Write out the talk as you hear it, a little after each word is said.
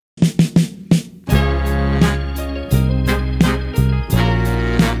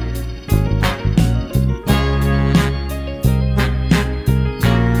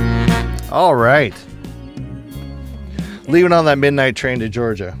All right. Leaving on that midnight train to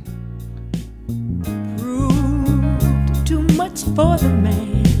Georgia. Too much for the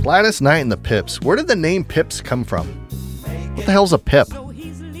man. Gladys Knight and the Pips. Where did the name Pips come from? What the hell's a pip? All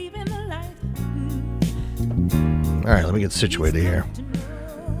right, let me get situated here.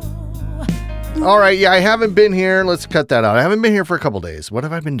 All right, yeah, I haven't been here. Let's cut that out. I haven't been here for a couple days. What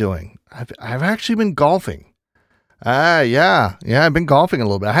have I been doing? I've actually been golfing. Yeah, I've been golfing a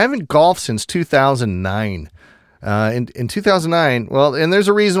little bit. I haven't golfed since 2009. In 2009, well, and there's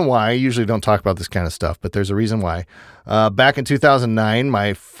a reason why. I usually don't talk about this kind of stuff, but there's a reason why. Back in 2009,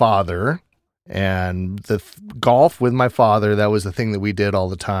 my father and the golf with my father, that was the thing that we did all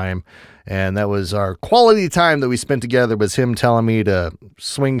the time. And that was our quality time that we spent together, was him telling me to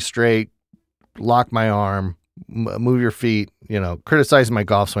swing straight, lock my arm, move your feet, criticizing my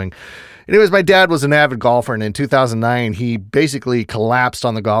golf swing. Anyways, my dad was an avid golfer, and in 2009, he basically collapsed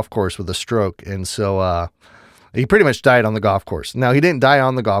on the golf course with a stroke. And so, he pretty much died on the golf course. Now, he didn't die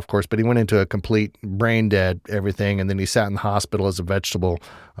on the golf course, but he went into a complete brain dead, everything, and then he sat in the hospital as a vegetable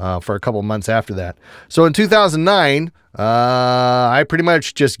for a couple months after that. So in 2009, I pretty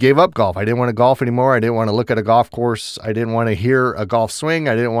much just gave up golf. I didn't want to golf anymore. I didn't want to look at a golf course. I didn't want to hear a golf swing.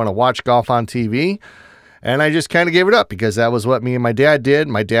 I didn't want to watch golf on TV. And I just kind of gave it up because that was what me and my dad did.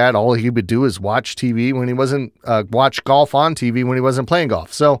 My dad, all he would do is watch TV when he wasn't, watch golf on TV when he wasn't playing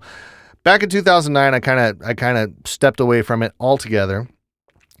golf. So back in 2009, I kind of stepped away from it altogether.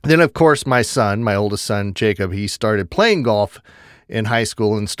 Then, of course, my oldest son, Jacob, he started playing golf in high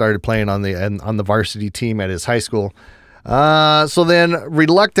school and started playing on the varsity team at his high school. So then,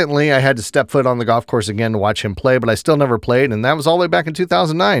 reluctantly, I had to step foot on the golf course again to watch him play, but I still never played, and that was all the way back in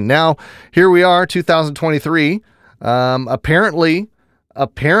 2009. Now, here we are, 2023. Apparently,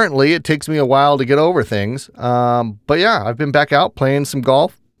 it takes me a while to get over things. But yeah, I've been back out playing some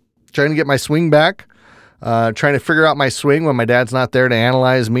golf, trying to get my swing back, trying to figure out my swing when my dad's not there to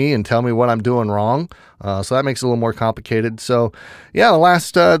analyze me and tell me what I'm doing wrong. So that makes it a little more complicated. So yeah, the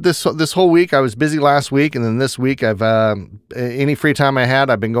last, this whole week, I was busy last week. And then this week any free time I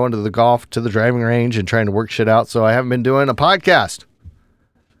had, I've been going to the driving range and trying to work shit out. So I haven't been doing a podcast.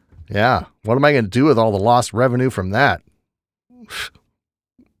 Yeah. What am I going to do with all the lost revenue from that?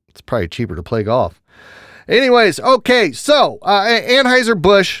 It's probably cheaper to play golf. Anyways, okay, so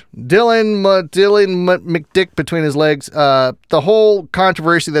Anheuser-Busch, Dylan McDick between his legs, the whole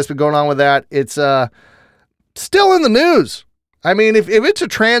controversy that's been going on with that, it's still in the news. I mean, if it's a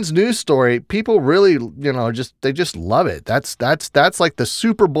trans news story, people really, they just love it. That's like the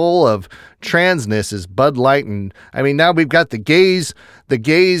Super Bowl of transness is Bud Light. And I mean, now we've got the gays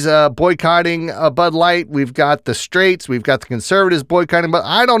boycotting Bud Light. We've got the straights. We've got the conservatives boycotting. But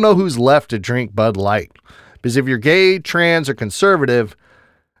I don't know who's left to drink Bud Light. Because if you're gay, trans, or conservative,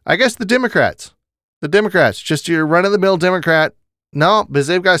 I guess the Democrats, just your run-of-the-mill Democrat. No, because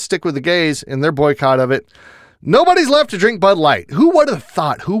they've got to stick with the gays in their boycott of it. Nobody's left to drink Bud Light. Who would have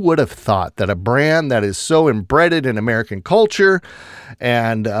thought that a brand that is so embedded in American culture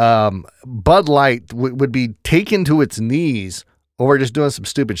and Bud Light would be taken to its knees over just doing some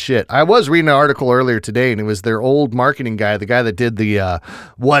stupid shit? I was reading an article earlier today, and it was their old marketing guy, the guy that did the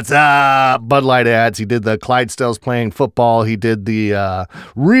What's Up Bud Light ads. He did the Clydesdales playing football. He did the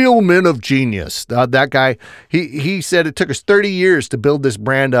Real Men of Genius. That guy, he said it took us 30 years to build this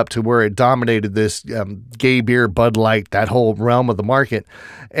brand up to where it dominated this gay beer, Bud Light, that whole realm of the market.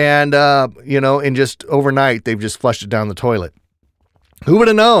 And, in just overnight, they've just flushed it down the toilet. Who would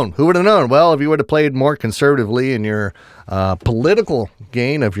have known? Well, if you would have played more conservatively in your political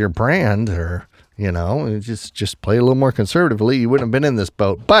gain of your brand, or, just play a little more conservatively, you wouldn't have been in this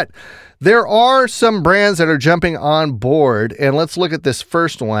boat. But there are some brands that are jumping on board, and let's look at this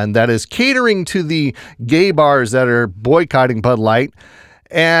first one that is catering to the gay bars that are boycotting Bud Light,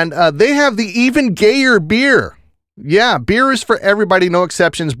 and they have the even gayer beer. Yeah, beer is for everybody, no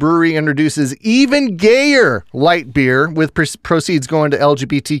exceptions. Brewery introduces even gayer light beer with proceeds going to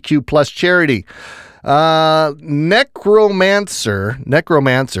LGBTQ Charity. Necromancer,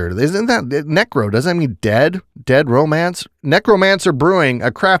 isn't that necro? Doesn't that mean dead romance? Necromancer Brewing, a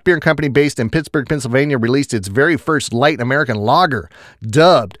craft beer company based in Pittsburgh, Pennsylvania, released its very first light American lager,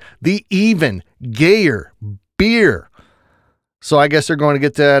 dubbed the even gayer beer. So I guess they're going to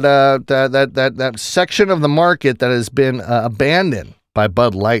get that section of the market that has been abandoned by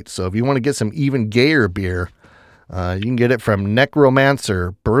Bud Light. So if you want to get some even gayer beer, you can get it from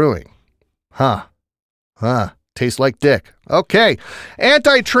Necromancer Brewing. Huh. Tastes like dick. Okay.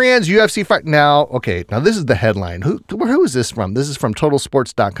 Anti-trans UFC fight. Now this is the headline. Who is this from? This is from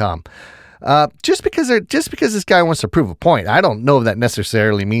TotalSports.com. Just because this guy wants to prove a point. I don't know if that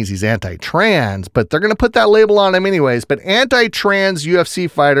necessarily means he's anti-trans, but they're going to put that label on him anyways. But anti-trans UFC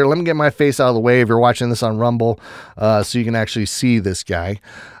fighter. Let me get my face out of the way if you're watching this on Rumble, so you can actually see this guy.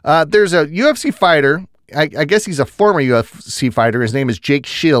 There's a UFC fighter. I guess he's a former UFC fighter. His name is Jake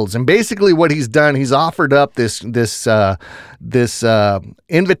Shields, and basically what he's done, he's offered up this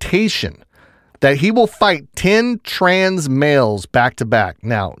invitation that he will fight 10 trans males back to back.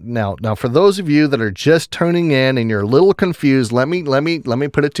 Now, for those of you that are just tuning in and you're a little confused, let me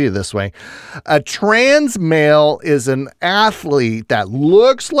put it to you this way: a trans male is an athlete that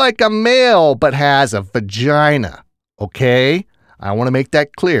looks like a male but has a vagina. Okay. I want to make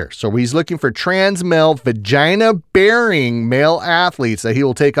that clear. So he's looking for trans male, vagina-bearing male athletes that he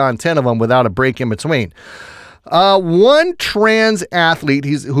will take on 10 of them without a break in between. One trans athlete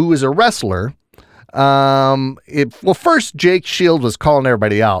who is a wrestler. First, Jake Shield was calling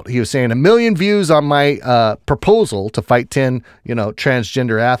everybody out. He was saying 1 million views on my proposal to fight 10,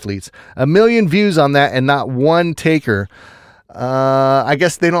 transgender athletes. 1 million views on that and not one taker. I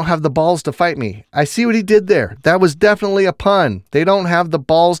guess they don't have the balls to fight me. I see what he did there. That was definitely a pun. They don't have the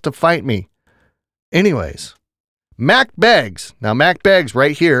balls to fight me. Anyways, Mac Beggs. Now, Mac Beggs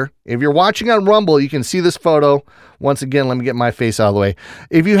right here. If you're watching on Rumble, you can see this photo. Once again, let me get my face out of the way.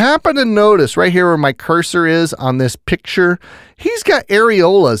 If you happen to notice right here where my cursor is on this picture, he's got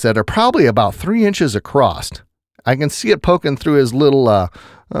areolas that are probably about 3 inches across. I can see it poking through his little,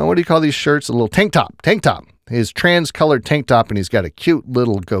 what do you call these shirts? A little tank top. His trans-colored tank top, and he's got a cute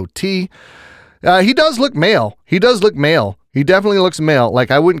little goatee. He does look male. He definitely looks male. Like,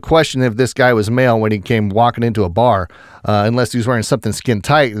 I wouldn't question if this guy was male when he came walking into a bar, unless he was wearing something skin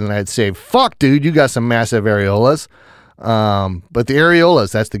tight, and then I'd say, fuck, dude, you got some massive areolas. But the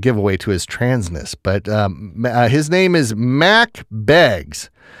areolas, that's the giveaway to his transness. But his name is Mac Beggs,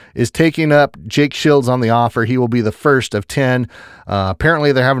 is taking up Jake Shields on the offer. He will be the first of 10.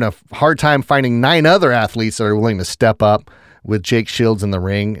 Apparently, they're having a hard time finding 9 other athletes that are willing to step up with Jake Shields in the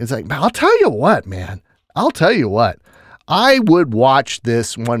ring. It's like, I'll tell you what, man. I would watch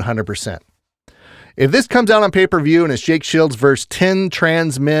this 100%. If this comes out on pay-per-view and it's Jake Shields versus 10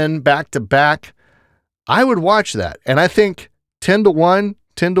 trans men back to back, I would watch that. And I think 10 to 1,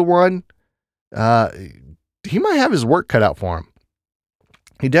 he might have his work cut out for him.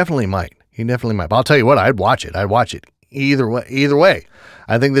 He definitely might. But I'll tell you what, I'd watch it. Either way.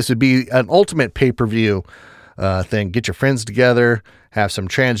 I think this would be an ultimate pay-per-view thing. Get your friends together, have some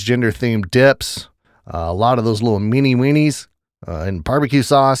transgender themed dips, a lot of those little mini weenies and barbecue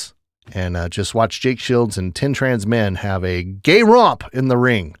sauce, and just watch Jake Shields and 10 trans men have a gay romp in the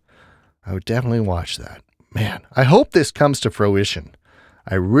ring. I would definitely watch that. Man, I hope this comes to fruition.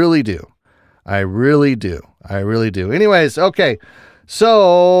 I really do. Anyways, okay.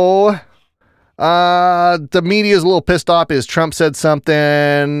 So, the media is a little pissed off because Trump said something,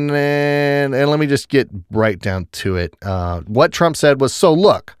 and let me just get right down to it. What Trump said was, so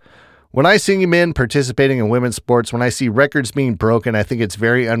look, when I see men participating in women's sports, when I see records being broken, I think it's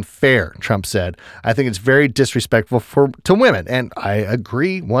very unfair, Trump said. I think it's very disrespectful to women, and I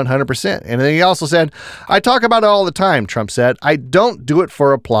agree 100%. And then he also said, I talk about it all the time, Trump said. I don't do it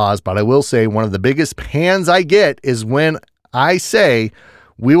for applause, but I will say one of the biggest pans I get is when I say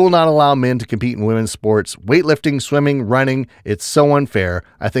we will not allow men to compete in women's sports, weightlifting, swimming, running. It's so unfair.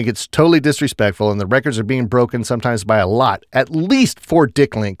 I think it's totally disrespectful, and the records are being broken sometimes by a lot, at least 4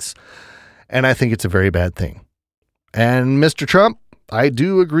 dick links. And I think it's a very bad thing. And Mr. Trump, I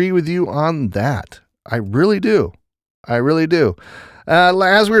do agree with you on that. I really do.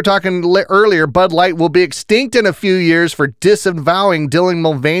 As we were talking earlier, Bud Light will be extinct in a few years for disavowing Dylan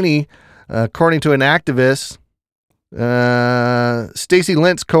Mulvaney, according to an activist. Stacy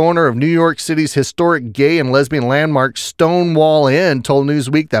Lentz, co-owner of New York City's historic gay and lesbian landmark Stonewall Inn, told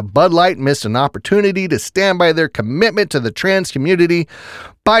Newsweek that Bud Light missed an opportunity to stand by their commitment to the trans community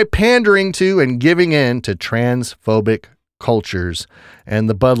by pandering to and giving in to transphobic cultures. And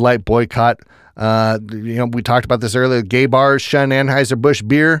the Bud Light boycott, we talked about this earlier. Gay bars shun Anheuser-Busch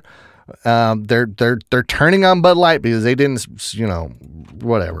beer. They're turning on Bud Light because they didn't,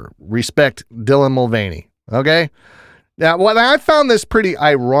 respect Dylan Mulvaney. Okay. Now, I found this pretty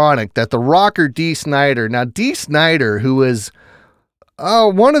ironic that the Rocker Dee Snider, Dee Snider, who was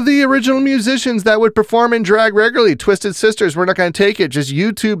one of the original musicians that would perform in drag regularly, Twisted Sisters, we're not going to take it. Just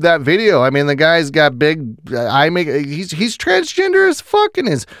YouTube that video. I mean, the guy's got big, he's transgender as fuck,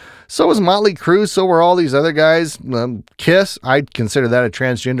 and so was Motley Crue, so were all these other guys. Kiss, I'd consider that a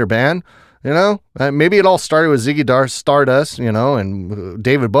transgender band. You know, maybe it all started with Stardust, you know, and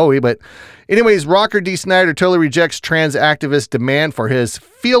David Bowie. But anyways, Rocker Dee Snider totally rejects trans activist demand for his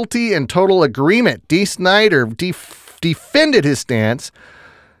fealty and total agreement. Dee Snider defended his stance.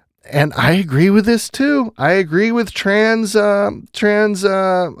 And I agree with this too. I agree with trans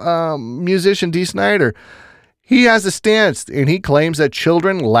musician Dee Snider. He has a stance, and he claims that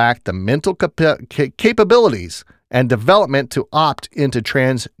children lack the mental capabilities and development to opt into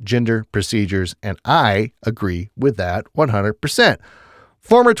transgender procedures, and I agree with that 100%.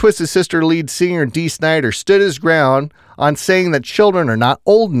 Former Twisted Sister lead singer Dee Snider stood his ground on saying that children are not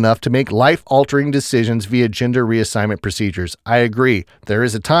old enough to make life-altering decisions via gender reassignment procedures. I agree. There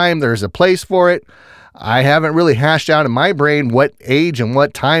is a time, there is a place for it. I haven't really hashed out in my brain what age and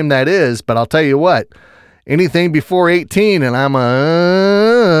what time that is, but I'll tell you what, anything before 18, and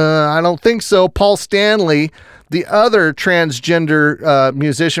I don't think so. Paul Stanley, the other transgender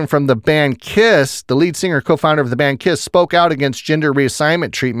musician from the band Kiss, the lead singer, co-founder of the band Kiss, spoke out against gender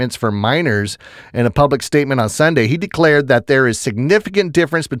reassignment treatments for minors in a public statement on Sunday. He declared that there is significant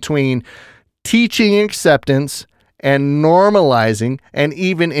difference between teaching acceptance and normalizing and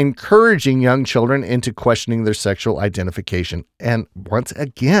even encouraging young children into questioning their sexual identification. And once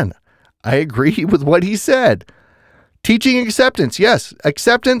again, I agree with what he said. Teaching acceptance, yes.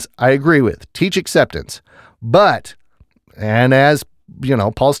 Acceptance, I agree with. Teach acceptance. But, and as you know,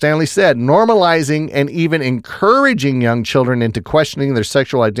 Paul Stanley said, normalizing and even encouraging young children into questioning their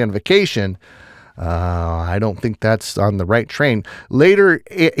sexual identification, I don't think that's on the right train. Later,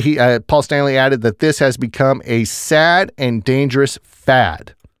 Paul Stanley added that this has become a sad and dangerous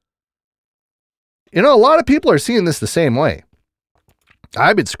fad. You know, a lot of people are seeing this the same way.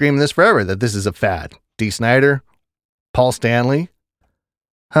 I've been screaming this forever, that this is a fad. Dee Snider, Paul Stanley.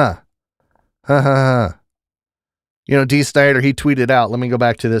 You know, Dee Snider, he tweeted out, let me go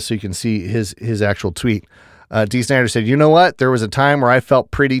back to this so you can see his actual tweet. Dee Snider said, you know what? There was a time where I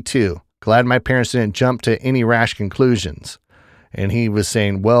felt pretty too. Glad my parents didn't jump to any rash conclusions. And he was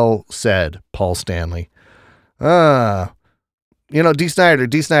saying, well said, Paul Stanley. You know, Dee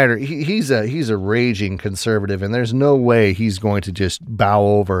Snider, he's a raging conservative, and there's no way he's going to just bow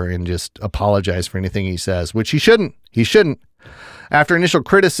over and just apologize for anything he says, which he shouldn't. He shouldn't. After initial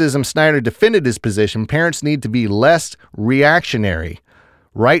criticism, Snider defended his position. Parents need to be less reactionary,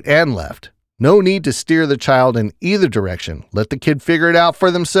 right and left. No need to steer the child in either direction. Let the kid figure it out for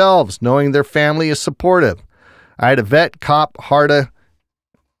themselves, knowing their family is supportive. I had a vet cop heart a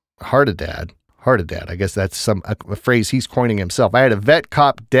dad. I guess that's a phrase he's coining himself. I had a vet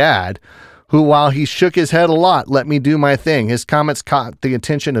cop dad who, while he shook his head a lot, let me do my thing. His comments caught the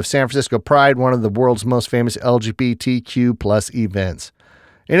attention of San Francisco Pride, one of the world's most famous LGBTQ plus events.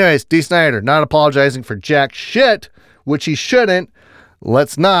 Anyways, Dee Snider, not apologizing for jack shit, which he shouldn't.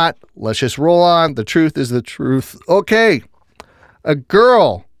 Let's just roll on. The truth is the truth. Okay. A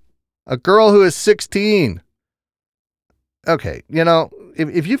girl who is 16. Okay, you know,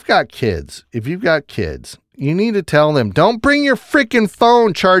 if you've got kids, you need to tell them, don't bring your freaking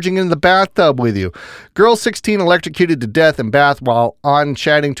phone charging in the bathtub with you. Girl 16 electrocuted to death in bath while on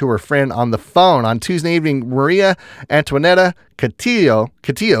chatting to her friend on the phone. On Tuesday evening, Maria Antoinetta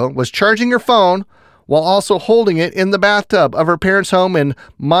Catillo was charging her phone while also holding it in the bathtub of her parents' home in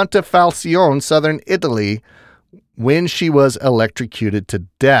Montefalcione, southern Italy, when she was electrocuted to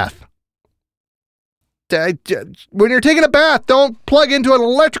death. When you're taking a bath, don't plug into an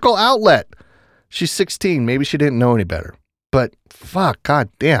electrical outlet. She's 16. Maybe she didn't know any better. But fuck,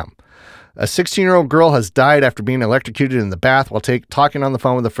 goddamn. A 16-year-old girl has died after being electrocuted in the bath while talking on the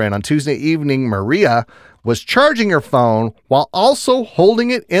phone with a friend. On Tuesday evening, Maria was charging her phone while also holding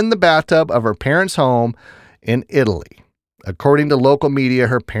it in the bathtub of her parents' home in Italy. According to local media,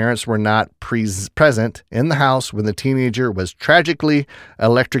 her parents were not present in the house when the teenager was tragically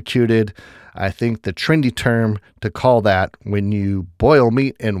electrocuted. I think the trendy term to call that when you boil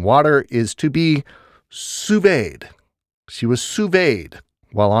meat in water is to be sous vide. She was sous vide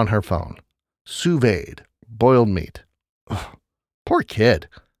while on her phone. Sous vide. Boiled meat. Ugh. Poor kid.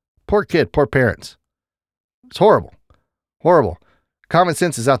 Poor parents. It's horrible. Horrible. Common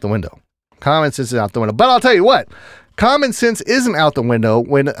sense is out the window. But I'll tell you what. Common sense isn't out the window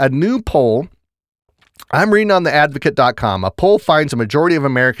when a new poll, I'm reading on theadvocate.com, a poll finds a majority of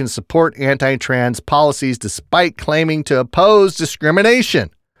Americans support anti-trans policies despite claiming to oppose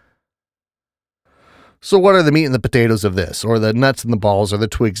discrimination. So what are the meat and the potatoes of this, or the nuts and the balls, or the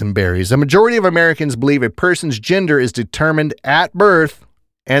twigs and berries? A majority of Americans believe a person's gender is determined at birth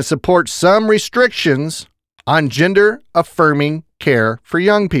and support some restrictions on gender-affirming care for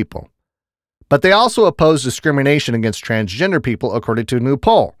young people. But they also oppose discrimination against transgender people, according to a new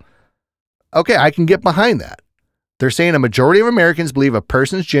poll. Okay, I can get behind that. They're saying a majority of Americans believe a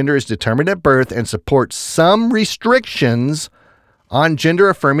person's gender is determined at birth and support some restrictions on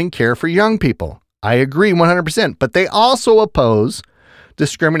gender-affirming care for young people. I agree 100%, but they also oppose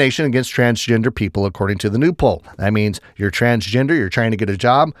discrimination against transgender people, according to the new poll. That means you're transgender, you're trying to get a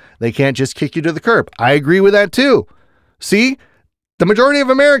job, they can't just kick you to the curb. I agree with that too. See, the majority of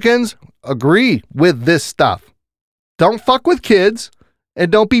Americans agree with this stuff. Don't fuck with kids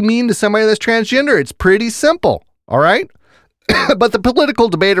and don't be mean to somebody that's transgender. It's pretty simple. All right. But the political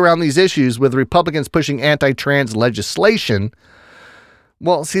debate around these issues with Republicans pushing anti-trans legislation.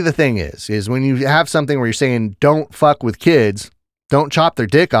 Well, see, the thing is when you have something where you're saying don't fuck with kids, don't chop their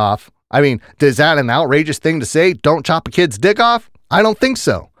dick off. I mean, is that an outrageous thing to say? Don't chop a kid's dick off? I don't think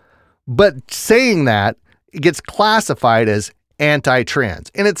so. But saying that, it gets classified as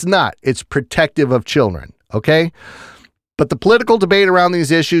anti-trans, and it's not. It's protective of children. Okay. But the political debate around these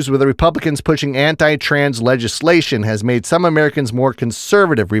issues with the Republicans pushing anti-trans legislation has made some Americans more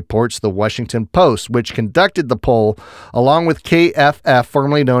conservative, reports the Washington Post, which conducted the poll along with KFF,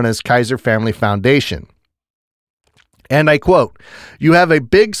 formerly known as Kaiser Family Foundation. And I quote, "You have a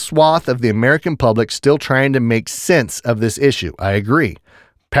big swath of the American public still trying to make sense of this issue. I agree."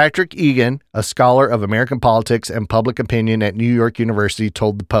 Patrick Egan, a scholar of American politics and public opinion at New York University,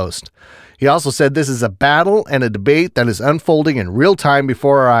 told the Post. He also said this is a battle and a debate that is unfolding in real time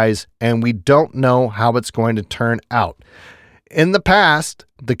before our eyes, and we don't know how it's going to turn out. In the past,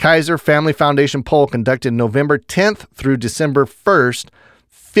 the Kaiser Family Foundation poll conducted November 10th through December 1st,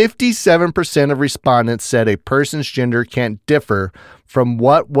 57% of respondents said a person's gender can't differ from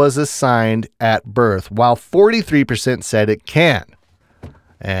what was assigned at birth, while 43% said it can.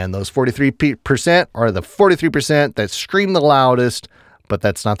 And those 43% are the 43% that scream the loudest, but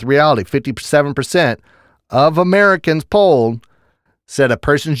that's not the reality. 57% of Americans polled said a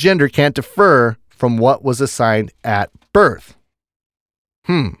person's gender can't differ from what was assigned at birth.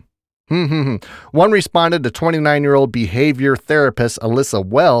 One respondent, a 29-year-old behavior therapist, Alyssa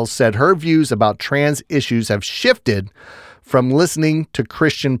Wells, said her views about trans issues have shifted from listening to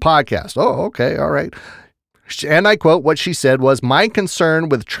Christian podcasts. Oh, okay, all right. And I quote, what she said was, "My concern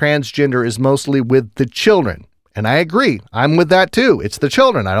with transgender is mostly with the children." And I agree. I'm with that too. It's the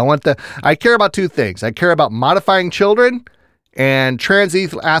children. I care about two things. I care about modifying children and trans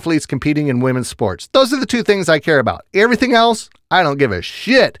athletes competing in women's sports. Those are the two things I care about. Everything else, I don't give a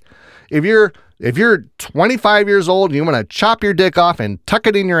shit. If you're 25 years old and you want to chop your dick off and tuck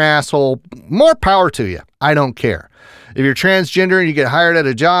it in your asshole, more power to you. I don't care. If you're transgender and you get hired at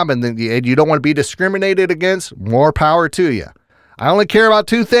a job and you don't want to be discriminated against, more power to you. I only care about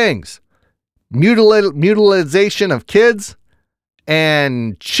two things. Mutilization of kids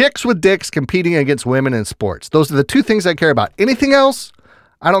and chicks with dicks competing against women in sports. Those are the two things I care about. Anything else,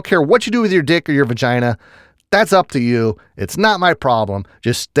 I don't care what you do with your dick or your vagina. That's up to you. It's not my problem.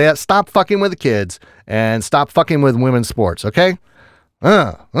 Just stop fucking with the kids and stop fucking with women's sports, okay?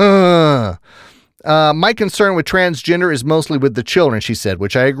 My concern with transgender is mostly with the children, she said,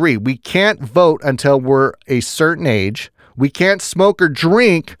 which I agree. We can't vote until we're a certain age. We can't smoke or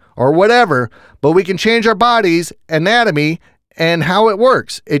drink or whatever, but we can change our body's anatomy and how it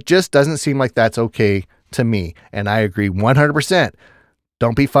works. It just doesn't seem like that's okay to me. And I agree 100%.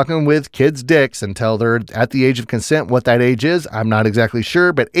 Don't be fucking with kids' dicks until they're at the age of consent. What that age is, I'm not exactly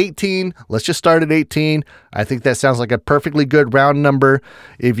sure, but 18, let's just start at 18. I think that sounds like a perfectly good round number.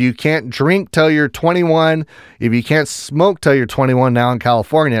 If you can't drink till you're 21, if you can't smoke till you're 21 now in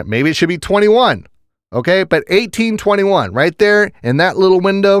California, maybe it should be 21. Okay, but 18, 21, right there in that little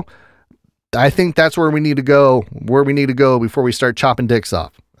window, I think that's where we need to go before we start chopping dicks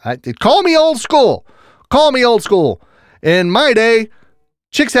off. Call me old school. In my day,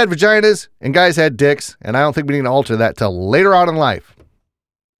 chicks had vaginas and guys had dicks, and I don't think we need to alter that till later on in life.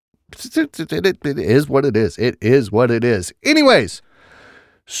 It is what it is. It is what it is. Anyways,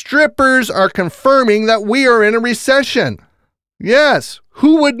 strippers are confirming that we are in a recession. Yes,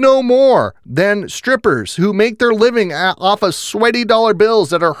 who would know more than strippers who make their living off of sweaty dollar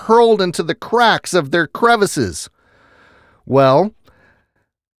bills that are hurled into the cracks of their crevices? Well,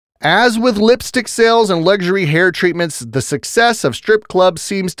 as with lipstick sales and luxury hair treatments, the success of strip clubs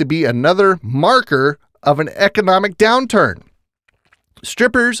seems to be another marker of an economic downturn.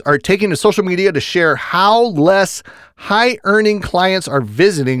 Strippers are taking to social media to share how less high-earning clients are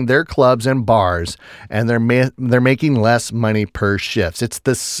visiting their clubs and bars, and they're making less money per shifts. It's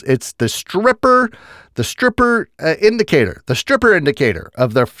the stripper indicator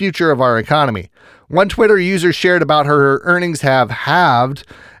of the future of our economy. One Twitter user shared about her earnings have halved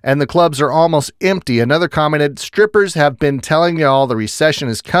and the clubs are almost empty. Another commented, "Strippers have been telling y'all the recession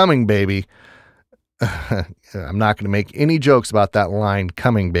is coming, baby." I'm not going to make any jokes about that line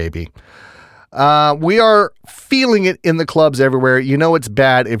coming, baby. We are feeling it in the clubs everywhere. You know it's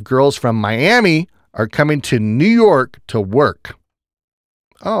bad if girls from Miami are coming to New York to work.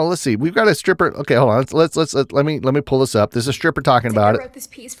 Oh, let's see. We've got a stripper. Okay, hold on. Let me pull this up. There's a stripper talking about it. I wrote this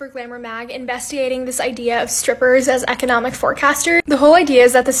piece for Glamour Mag investigating this idea of strippers as economic forecasters. The whole idea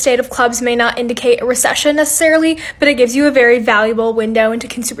is that the state of clubs may not indicate a recession necessarily, but it gives you a very valuable window into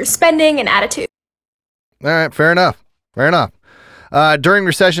consumer spending and attitude. All right, fair enough. During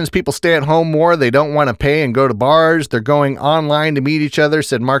recessions, people stay at home more. They don't want to pay and go to bars. They're going online to meet each other,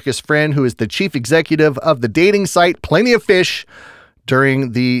 said Marcus Friend, who is the chief executive of the dating site Plenty of Fish.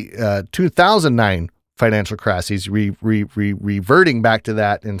 During the 2009 financial crisis, he's reverting back to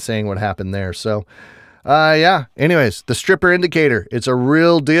that and saying what happened there. So, yeah. Anyways, the stripper indicator, it's a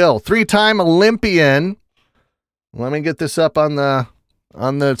real deal. 3-time Olympian. Let me get this up on the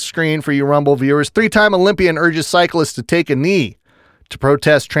screen for you Rumble viewers. 3-time Olympian urges cyclists to take a knee to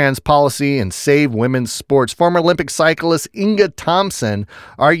protest trans policy and save women's sports. Former Olympic cyclist Inga Thompson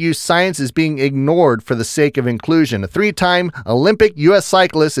argues science is being ignored for the sake of inclusion. A 3-time Olympic U.S.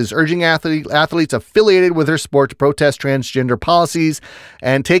 cyclist is urging athletes affiliated with her sport to protest transgender policies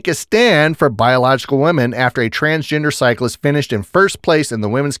and take a stand for biological women after a transgender cyclist finished in first place in the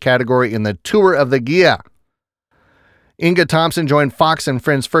women's category in the Tour of the Gia. Inga Thompson joined Fox and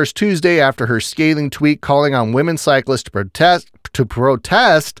Friends First Tuesday after her scathing tweet calling on women cyclists to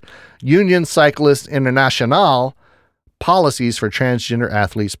protest Union Cyclists International policies for transgender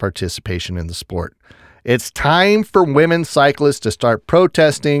athletes' participation in the sport. It's time for women cyclists to start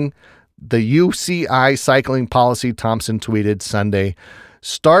protesting the UCI cycling policy, Thompson tweeted Sunday.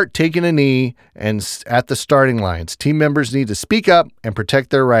 Start taking a knee and at the starting lines. Team members need to speak up and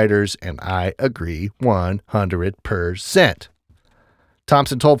protect their riders, and I agree 100%.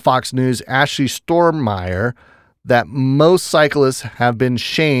 Thompson told Fox News' Ashley Stormeyer that most cyclists have been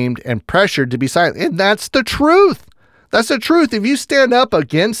shamed and pressured to be silent. And that's the truth. That's the truth. If you stand up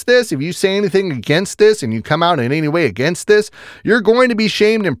against this, if you say anything against this and you come out in any way against this, you're going to be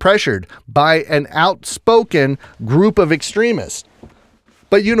shamed and pressured by an outspoken group of extremists.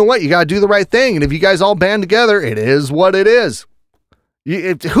 But you know what? You got to do the right thing. And if you guys all band together, it is what it is.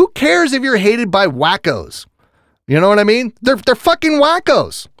 Who cares if you're hated by wackos? You know what I mean? They're fucking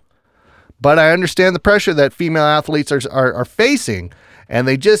wackos. But I understand the pressure that female athletes are facing, and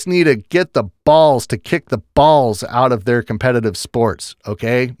they just need to get the balls to kick the balls out of their competitive sports,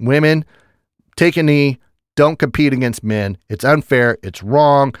 okay? Women, take a knee. Don't compete against men. It's unfair. It's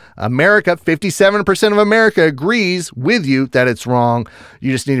wrong. America, 57% of America agrees with you that it's wrong.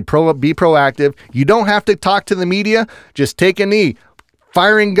 You just need to be proactive. You don't have to talk to the media. Just take a knee.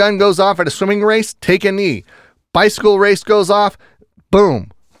 Firing gun goes off at a swimming race. Take a knee. Bicycle race goes off.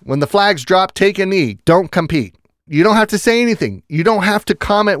 Boom. When the flags drop, take a knee. Don't compete. You don't have to say anything. You don't have to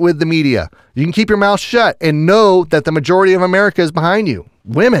comment with the media. You can keep your mouth shut and know that the majority of America is behind you.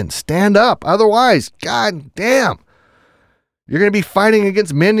 Women, stand up. Otherwise, god damn, you're going to be fighting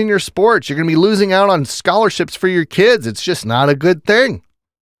against men in your sports. You're going to be losing out on scholarships for your kids. It's just not a good thing.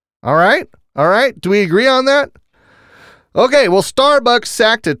 All right? All right? Do we agree on that? Okay, well, Starbucks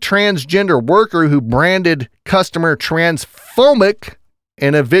sacked a transgender worker who branded customer transphobic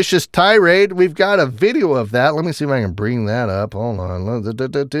in a vicious tirade. We've got a video of that. Let me see if I can bring that up. Hold on.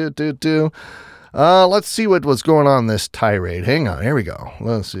 Let's see what was going on in this tirade. Hang on. Here we go.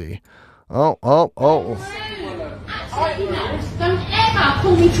 Let's see. Oh. Don't ever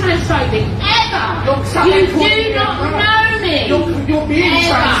call me transphobic. Ever. You do not know me. You're being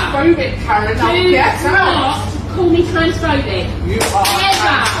transphobic, Karen. Now get out. Call me transphobic. You are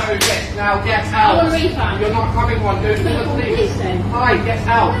transphobic. Now get out. I want a refund. You're not having one. Do it to the police. Then. Hi, get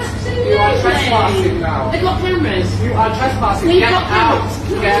out. Absolutely. You are trespassing now. They've got cameras. You are trespassing. We've Get got out.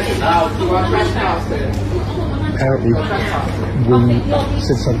 cameras. Get out. You are trespassing. Apparently, we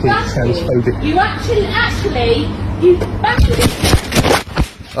said something transphobic. You actually.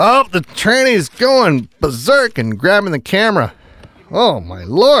 Oh, the tranny's going berserk and grabbing the camera. Oh, my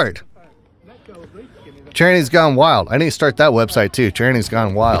Lord. Tranny's Gone Wild. I need to start that website too. Tranny's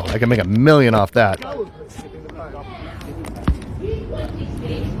Gone Wild. I can make $1 million off that.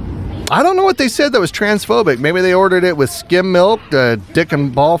 I don't know what they said that was transphobic. Maybe they ordered it with skim milk, dick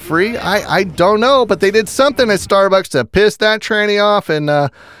and ball free. I don't know, but they did something at Starbucks to piss that tranny off, and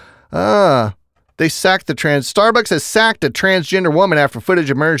they sacked Starbucks has sacked a transgender woman after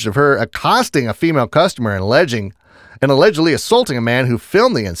footage emerged of her accosting a female customer and and allegedly assaulting a man who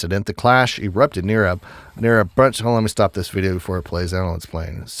filmed the incident. The clash erupted near a brunch. Hold on, let me stop this video before it plays. I don't know what's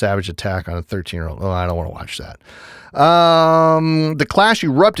playing. Savage attack on a 13-year-old. Oh, I don't want to watch that. The clash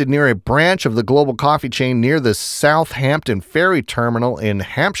erupted near a branch of the global coffee chain near the Southampton ferry terminal in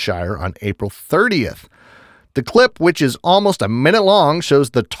Hampshire on April 30th. The clip, which is almost a minute long, shows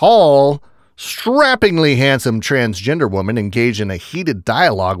the tall, strappingly handsome transgender woman engaged in a heated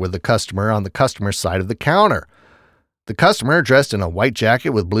dialogue with the customer on the customer's side of the counter. The customer, dressed in a white jacket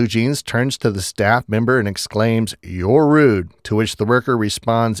with blue jeans, turns to the staff member and exclaims, "You're rude," to which the worker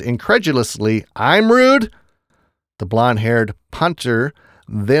responds incredulously, "I'm rude?" The blonde-haired punter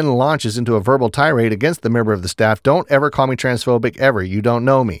then launches into a verbal tirade against the member of the staff. "Don't ever call me transphobic, ever. You don't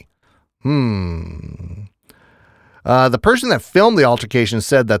know me." The person that filmed the altercation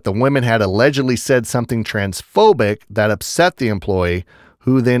said that the women had allegedly said something transphobic that upset the employee,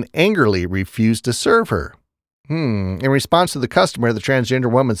 who then angrily refused to serve her. In response to the customer, the transgender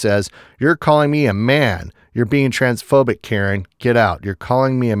woman says, "You're calling me a man. You're being transphobic, Karen. Get out. You're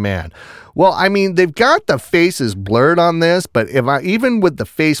calling me a man." Well, I mean, they've got the faces blurred on this, but even with the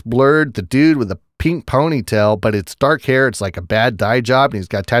face blurred, the dude with the pink ponytail, but it's dark hair, it's like a bad dye job, and he's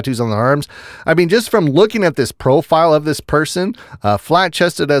got tattoos on the arms. I mean, just from looking at this profile of this person,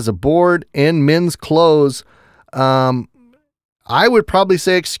 flat-chested as a board in men's clothes, I would probably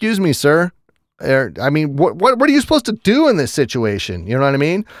say, "Excuse me, sir." I mean, what are you supposed to do in this situation? You know what I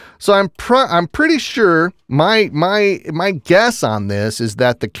mean? So I'm pretty sure my guess on this is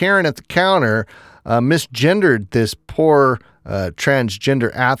that the Karen at the counter misgendered this poor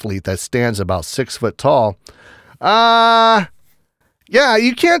transgender athlete that stands about 6 foot tall. Yeah,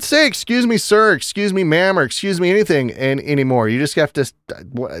 you can't say "excuse me, sir," "excuse me, ma'am," or "excuse me," anything anymore. You just have to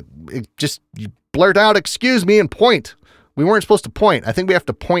you blurt out "excuse me" and point. We weren't supposed to point. I think we have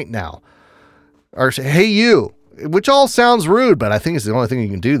to point now. Or say, "Hey, you," which all sounds rude, but I think it's the only thing you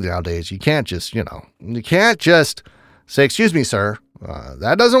can do nowadays. You can't just, you can't just say "excuse me, sir."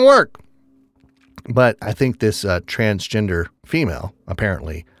 That doesn't work. But I think this transgender female,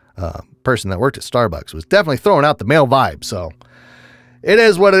 apparently, person that worked at Starbucks, was definitely throwing out the male vibe. So it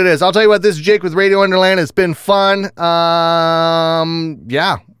is what it is. I'll tell you what, this is Jake with Radio Wonderland. It's been fun.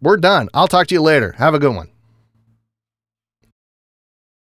 Yeah, we're done. I'll talk to you later. Have a good one.